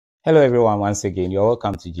Hello everyone, once again, you're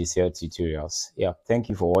welcome to GCL Tutorials. Yeah, thank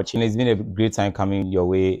you for watching. It's been a great time coming your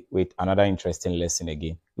way with another interesting lesson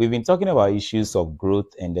again. We've been talking about issues of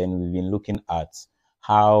growth, and then we've been looking at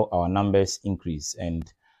how our numbers increase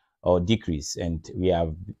or decrease, and we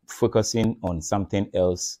are focusing on something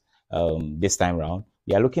else this time around.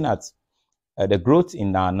 We are looking at the growth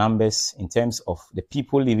in our numbers in terms of the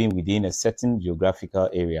people living within a certain geographical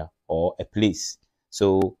area or a place.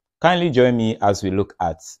 So kindly join me as we look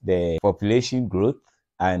at the population growth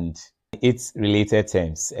and its related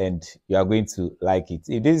terms, and you are going to like it.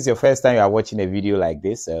 If this is your first time you are watching a video like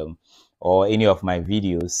this or any of my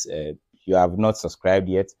videos, you have not subscribed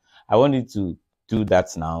yet, I want you to do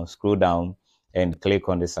that now. Scroll down and click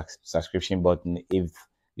on the subscription button. If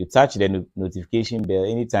you touch the notification bell,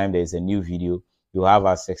 anytime there's a new video, you have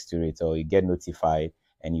access to it, or you get notified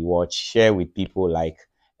and you watch, share with people,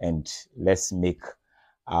 and let's make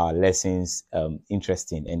our lessons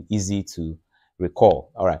interesting and easy to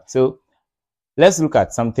recall. All right, so let's look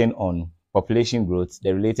at something on population growth,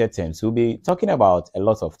 the related terms. We'll be talking about a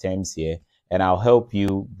lot of terms here, and I'll help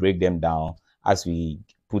you break them down as we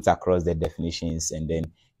put across the definitions, and then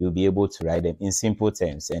you'll be able to write them in simple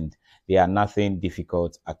terms, and they are nothing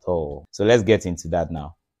difficult at all. So let's get into that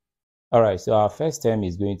now. All right, so our first term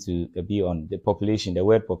is going to be on the population, the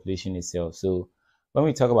word population itself. So when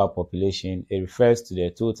we talk about population, it refers to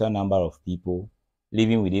the total number of people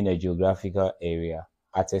living within a geographical area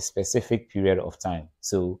at a specific period of time.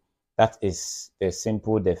 So that is the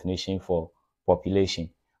simple definition for population.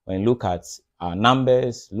 When you look at our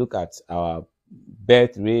numbers, look at our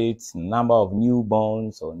birth rates, number of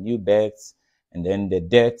newborns or new births, and then the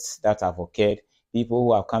deaths that have occurred, people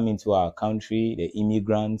who have come into our country, the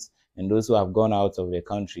immigrants, and those who have gone out of the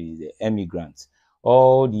country, the emigrants.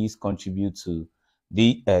 All these contribute to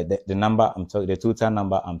the number I'm talking, the total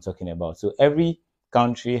number I'm talking about. So every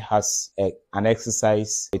country has an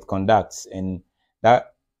exercise it conducts, and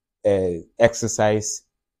that exercise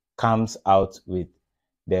comes out with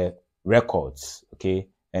the records, okay,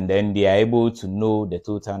 and then they are able to know the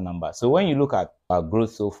total number. So when you look at our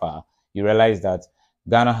growth so far, you realize that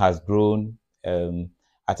Ghana has grown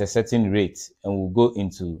at a certain rate, and we'll go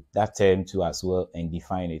into that term too as well and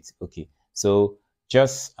define it. Okay, so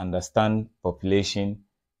just understand population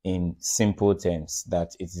in simple terms,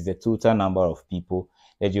 that it is the total number of people.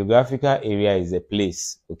 The geographical area is a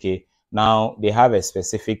place, okay? Now, they have a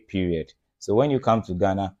specific period. So when you come to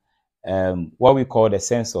Ghana, what we call the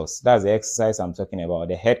census, that's the exercise I'm talking about,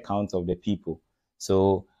 the head count of the people.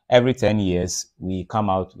 So every 10 years, we come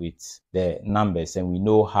out with the numbers, and we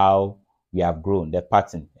know how we have grown, the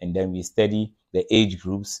pattern, and then we study the age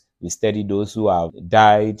groups, we study those who have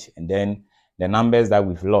died, and then the numbers that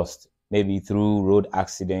we've lost, maybe through road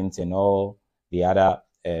accidents and all the other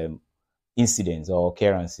incidents or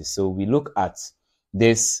occurrences. So we look at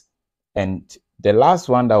this, and the last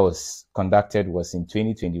one that was conducted was in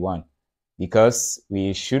 2021, because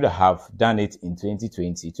we should have done it in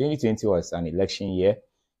 2020. 2020 was an election year,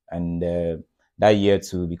 and that year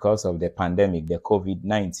too, because of the pandemic, the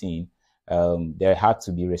COVID-19, there had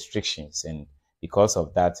to be restrictions, and because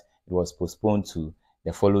of that, it was postponed to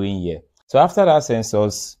the following year. So after that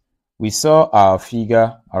census, we saw our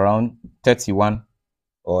figure around 31,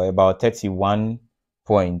 or about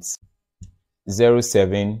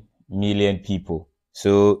 31.07 million people.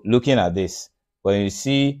 So looking at this, when you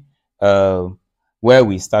see where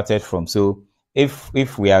we started from, so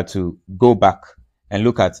if we are to go back and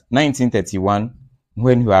look at 1931,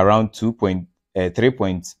 when we were around 3.2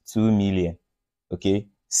 million, okay,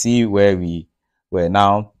 see where we were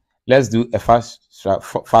now. Let's do a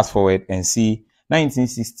fast forward and see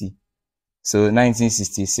 1960. So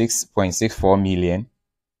 1966.64 million,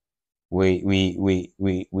 we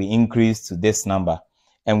increased to this number,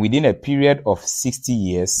 and within a period of 60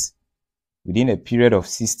 years, that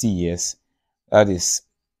is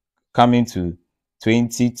coming to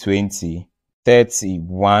 2020,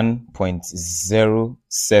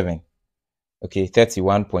 31.07. Okay,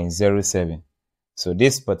 31.07. So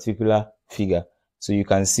this particular figure, so you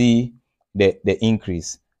can see the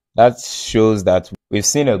increase. That shows that we've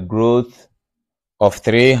seen a growth of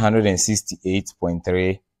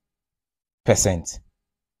 368.3%.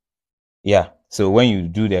 Yeah, so when you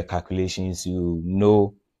do the calculations, you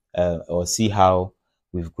know or see how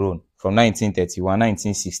we've grown from 1931,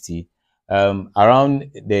 1960,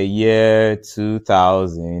 around the year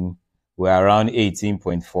 2000, we're around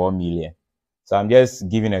 18.4 million. So I'm just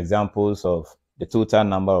giving examples of the total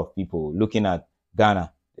number of people. Looking at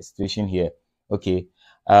Ghana, the situation here. Okay,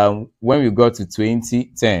 when we got to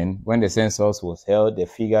 2010, when the census was held, the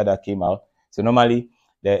figure that came out. So normally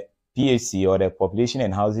the PHC, or the Population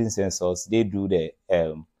and Housing Census, they do the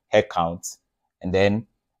head count, and then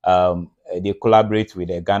they collaborate with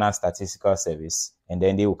the Ghana Statistical Service, and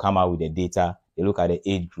then they will come out with the data. They look at the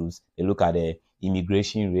age groups, they look at the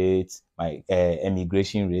immigration rates,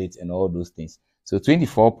 emigration rates, and all those things. So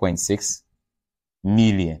 24.6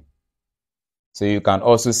 million. So you can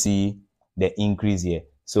also see the increase here.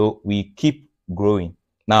 So we keep growing.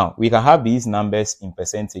 Now, we can have these numbers in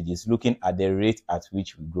percentages looking at the rate at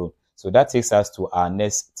which we grow. So that takes us to our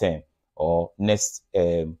next term, or next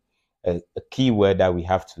a keyword that we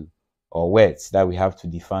have to, or words that we have to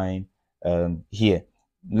define here.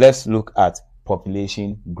 Let's look at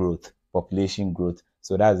population growth. Population growth.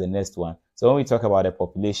 So that's the next one. So when we talk about the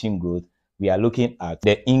population growth, we are looking at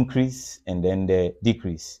the increase and then the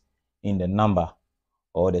decrease in the number,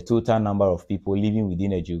 or the total number of people living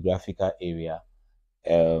within a geographical area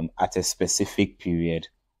at a specific period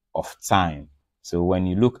of time. So when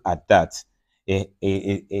you look at that,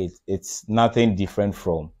 it's nothing different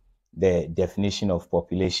from the definition of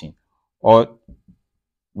population. Or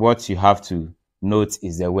what you have to note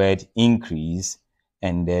is the word increase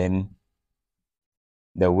and then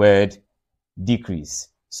the word decrease.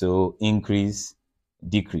 So increase,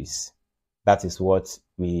 decrease. That is what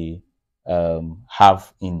we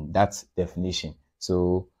have in that definition.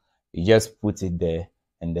 So you just put it there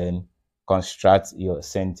and then construct your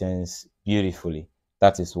sentence beautifully.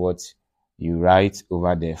 That is what you write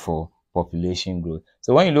over there for population growth.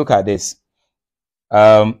 So when you look at this,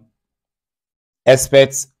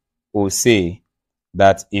 experts will say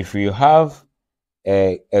that if you have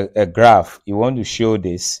a graph, you want to show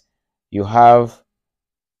this, you have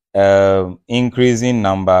increasing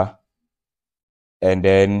number and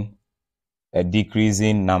then a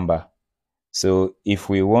decreasing number. So if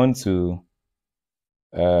we want to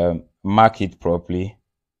mark it properly,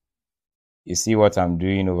 you see what I'm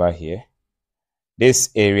doing over here. This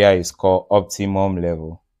area is called optimum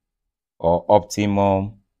level, or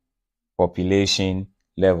optimum population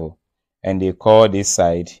level, and they call this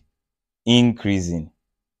side increasing.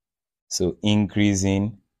 So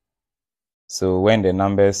increasing. So when the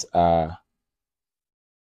numbers are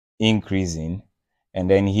increasing, and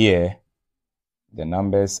then here the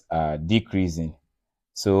numbers are decreasing.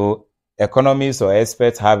 So economists or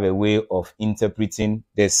experts have a way of interpreting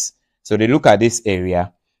this. So they look at this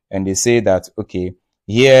area and they say that, okay,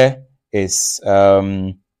 here is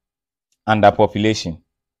underpopulation,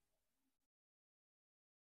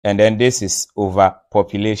 and then this is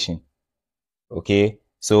overpopulation. Okay,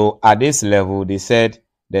 so at this level, they said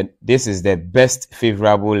that this is the best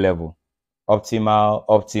favorable level, optimal,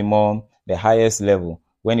 optimum, the highest level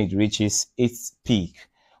when it reaches its peak.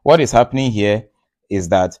 What is happening here is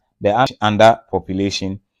that the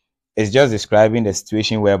underpopulation is just describing the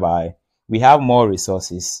situation whereby we have more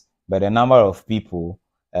resources, but the number of people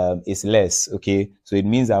is less. Okay, so it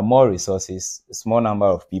means that more resources, a small number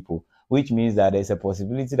of people, which means that there's a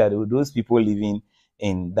possibility that those people living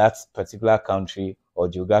in that particular country or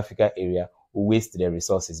geographical area will waste their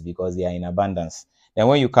resources because they are in abundance. Then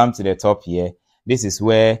when you come to the top here, this is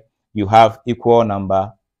where you have equal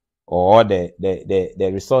number, or the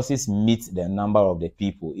resources meet the number of the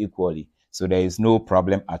people equally. So there is no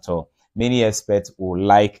problem at all. Many experts would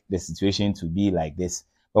like the situation to be like this.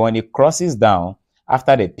 But when it crosses down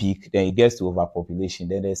after the peak, then it gets to overpopulation,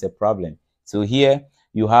 then there's a problem. So here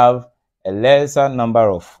you have a lesser number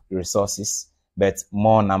of resources, but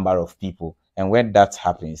more number of people. And when that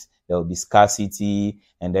happens, there will be scarcity,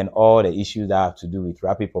 and then all the issues that have to do with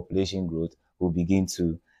rapid population growth will begin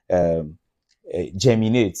to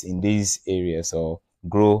germinate in these areas, or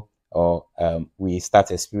grow, or we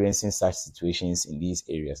start experiencing such situations in these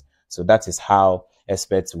areas. So that is how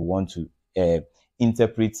experts want to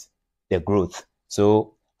interpret the growth.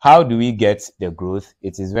 So how do we get the growth?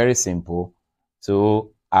 It is very simple.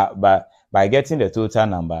 So by getting the total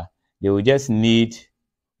number, they will just need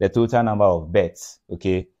the total number of births.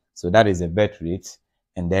 Okay, so that is the birth rate,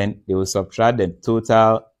 and then they will subtract the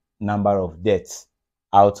total number of deaths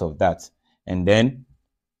out of that. And then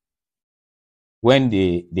when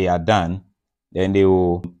they are done, then they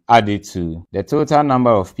will add it to the total number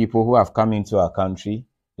of people who have come into our country,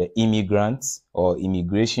 the immigrants or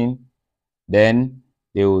immigration. Then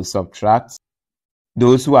they will subtract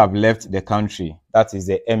those who have left the country, that is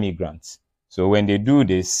the emigrants. So when they do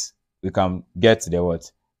this, we can get the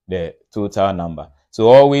what? The total number. So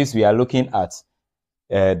always we are looking at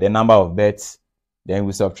the number of births, then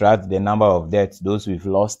we subtract the number of deaths, those we've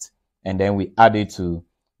lost, and then we add it to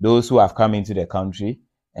those who have come into the country,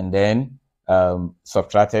 and then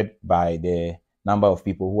subtracted by the number of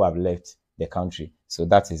people who have left the country. So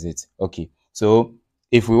that is it. Okay, so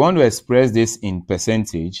if we want to express this in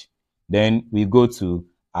percentage, then we go to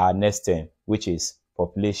our next term, which is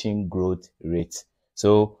population growth rate.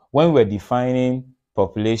 So when we're defining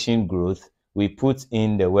population growth, we put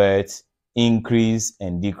in the words increase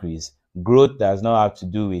and decrease. Growth does not have to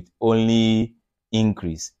do with only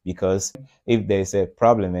increase, because if there's a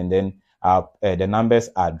problem and then the numbers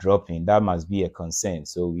are dropping, that must be a concern.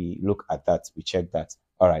 So we look at that, we check that.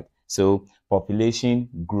 All right. So population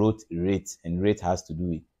growth rate, and rate has to do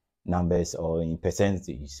with numbers or in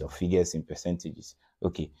percentages or figures in percentages.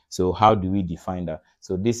 Okay, so how do we define that?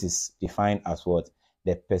 So this is defined as what?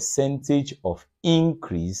 The percentage of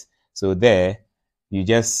increase. So there, you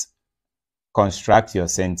just construct your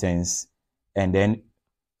sentence and then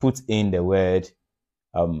put in the word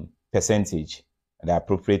percentage at the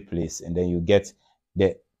appropriate place, and then you get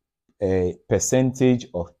the percentage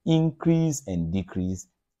of increase and decrease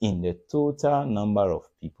in the total number of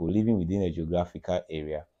people living within a geographical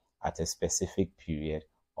area at a specific period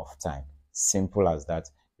of time. Simple as that.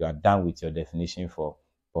 You are done with your definition for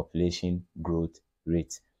population growth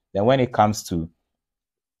rate. Then when it comes to,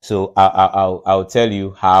 so I'll tell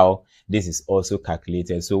you how this is also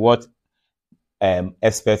calculated. So what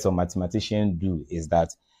experts or mathematicians do is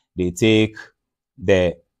that they take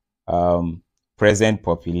the present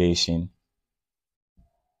population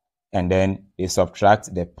and then they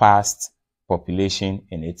subtract the past population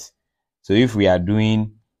in it. So if we are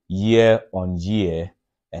doing year on year,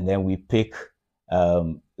 and then we pick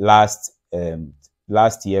last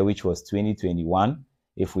year, which was 2021,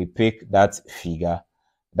 if we pick that figure,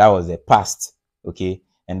 that was the past, okay,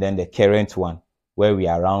 and then the current one, where we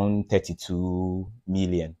are around 32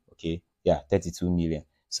 million, okay, yeah, 32 million.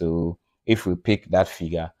 So if we pick that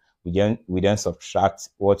figure, we then subtract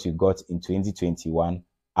what you got in 2021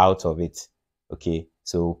 out of it, okay.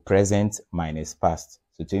 So present minus past.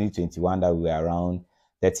 So 2021, that we were around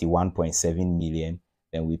 31.7 million.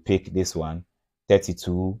 Then we pick this one,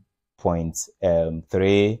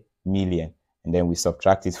 32.3 million, and then we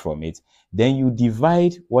subtract it from it. Then you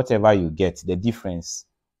divide whatever you get, the difference,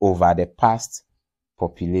 over the past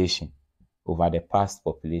population,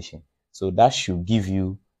 So that should give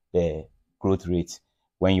you the growth rate.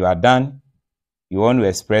 When you are done, you want to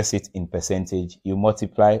express it in percentage, you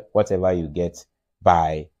multiply whatever you get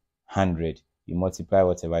by 100.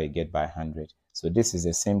 So this is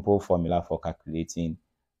a simple formula for calculating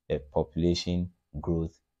the population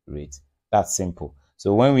growth rate. That's simple.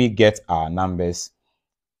 So when we get our numbers,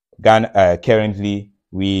 currently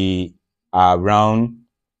we are around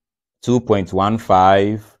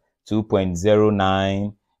 2.15,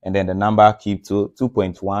 2.09, and then the number keep to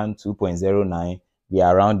 2.1, 2.09. We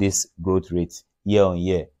are around this growth rate year on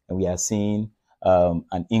year, and we are seeing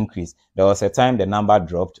an increase. There was a time the number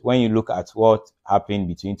dropped. When you look at what happened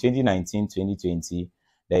between 2019 2020,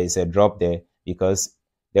 there is a drop there because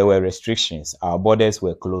there were restrictions. Our borders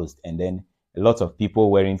were closed, and then a lot of people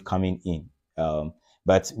weren't coming in.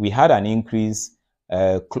 But we had an increase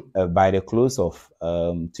by the close of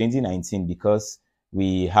 2019, because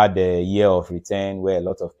we had a year of return where a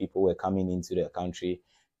lot of people were coming into the country.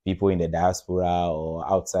 People in the diaspora or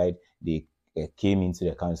outside, they came into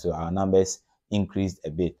the country. So our numbers increased a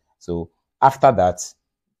bit. So after that,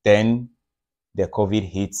 then the COVID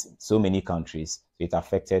hit so many countries. It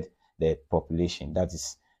affected the population. That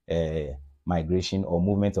is migration or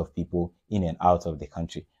movement of people in and out of the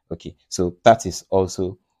country. Okay, so that is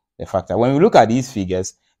also the factor. When we look at these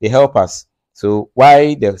figures, they help us. So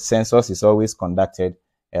why the census is always conducted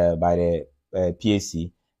by the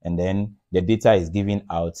PAC, and then the data is given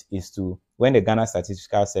out, is to, when the Ghana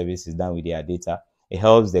Statistical Service is done with their data, it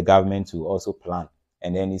helps the government to also plan.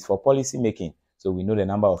 And then it's for policy making. So we know the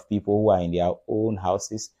number of people who are in their own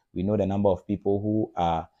houses. We know the number of people who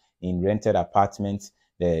are in rented apartments,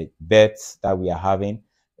 the beds that we are having.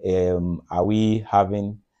 Are we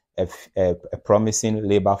having a promising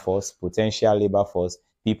labor force, potential labor force,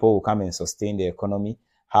 people who come and sustain the economy?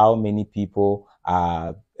 How many people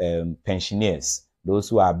are pensioners, those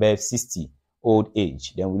who are above 60, old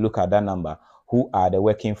age? Then we look at that number. Who are the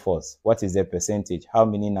working force? What is their percentage? How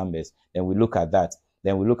many numbers? Then we look at that.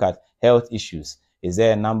 Then we look at health issues. Is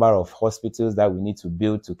there a number of hospitals that we need to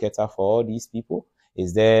build to cater for all these people?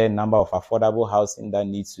 Is there a number of affordable housing that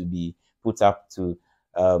needs to be put up to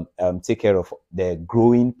take care of the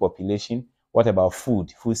growing population? What about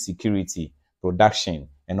food security, production,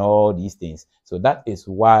 and all these things? So that is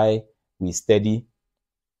why we study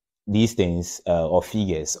these things or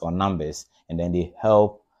figures or numbers, and then they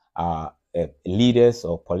help leaders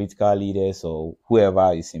or political leaders or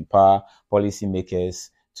whoever is in power, policymakers,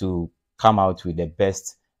 to come out with the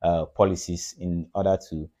best policies in order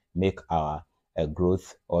to make our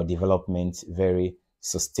growth or development very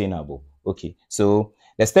sustainable. Okay, so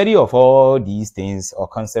the study of all these things or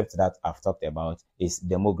concepts that I've talked about is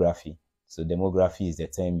demography. So demography is the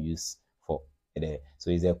term used for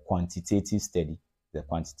so it's a quantitative study, the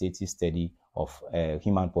quantitative study of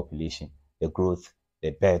human population, the growth,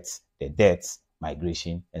 the births, the deaths,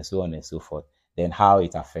 migration, and so on and so forth. Then how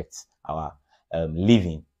it affects our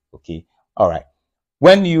living. Okay, all right.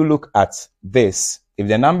 When you look at this, if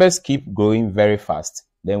the numbers keep growing very fast,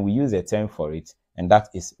 then we use a term for it, and that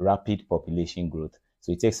is rapid population growth.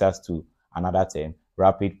 So it takes us to another term,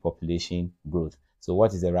 rapid population growth. So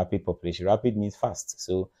what is a rapid population? Rapid means fast.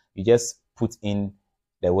 So you just put in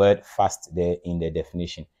the word fast there in the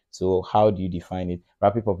definition. So how do you define it?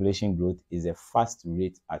 Rapid population growth is a fast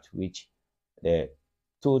rate at which the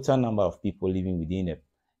total number of people living within a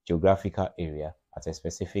geographical area at a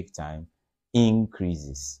specific time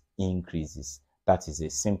increases. That is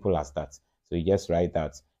as simple as that. So you just write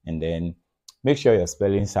that, and then make sure your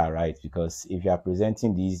spellings are right, because if you are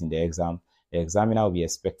presenting these in the exam, the examiner will be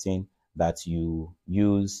expecting that you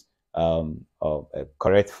use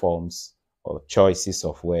correct forms or choices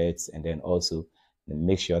of words, and then also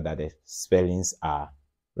make sure that the spellings are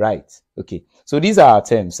right. Okay, so these are our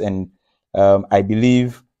terms, and I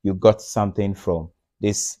believe you got something from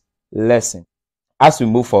this lesson. As we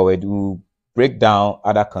move forward, we'll break down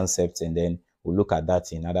other concepts, and then we'll look at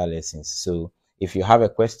that in other lessons. So if you have a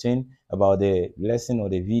question about the lesson or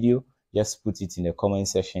the video, just put it in the comment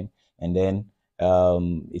section, and then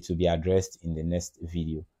it will be addressed in the next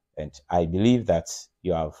video. And I believe that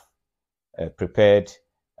you have prepared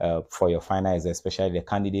for your final exam, especially the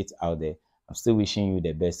candidates out there. I'm still wishing you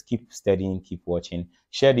the best. Keep studying, keep watching.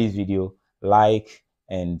 Share this video, like,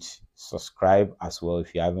 and subscribe as well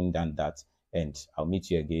if you haven't done that. And I'll meet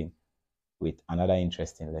you again with another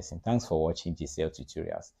interesting lesson. Thanks for watching GCL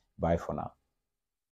Tutorials. Bye for now.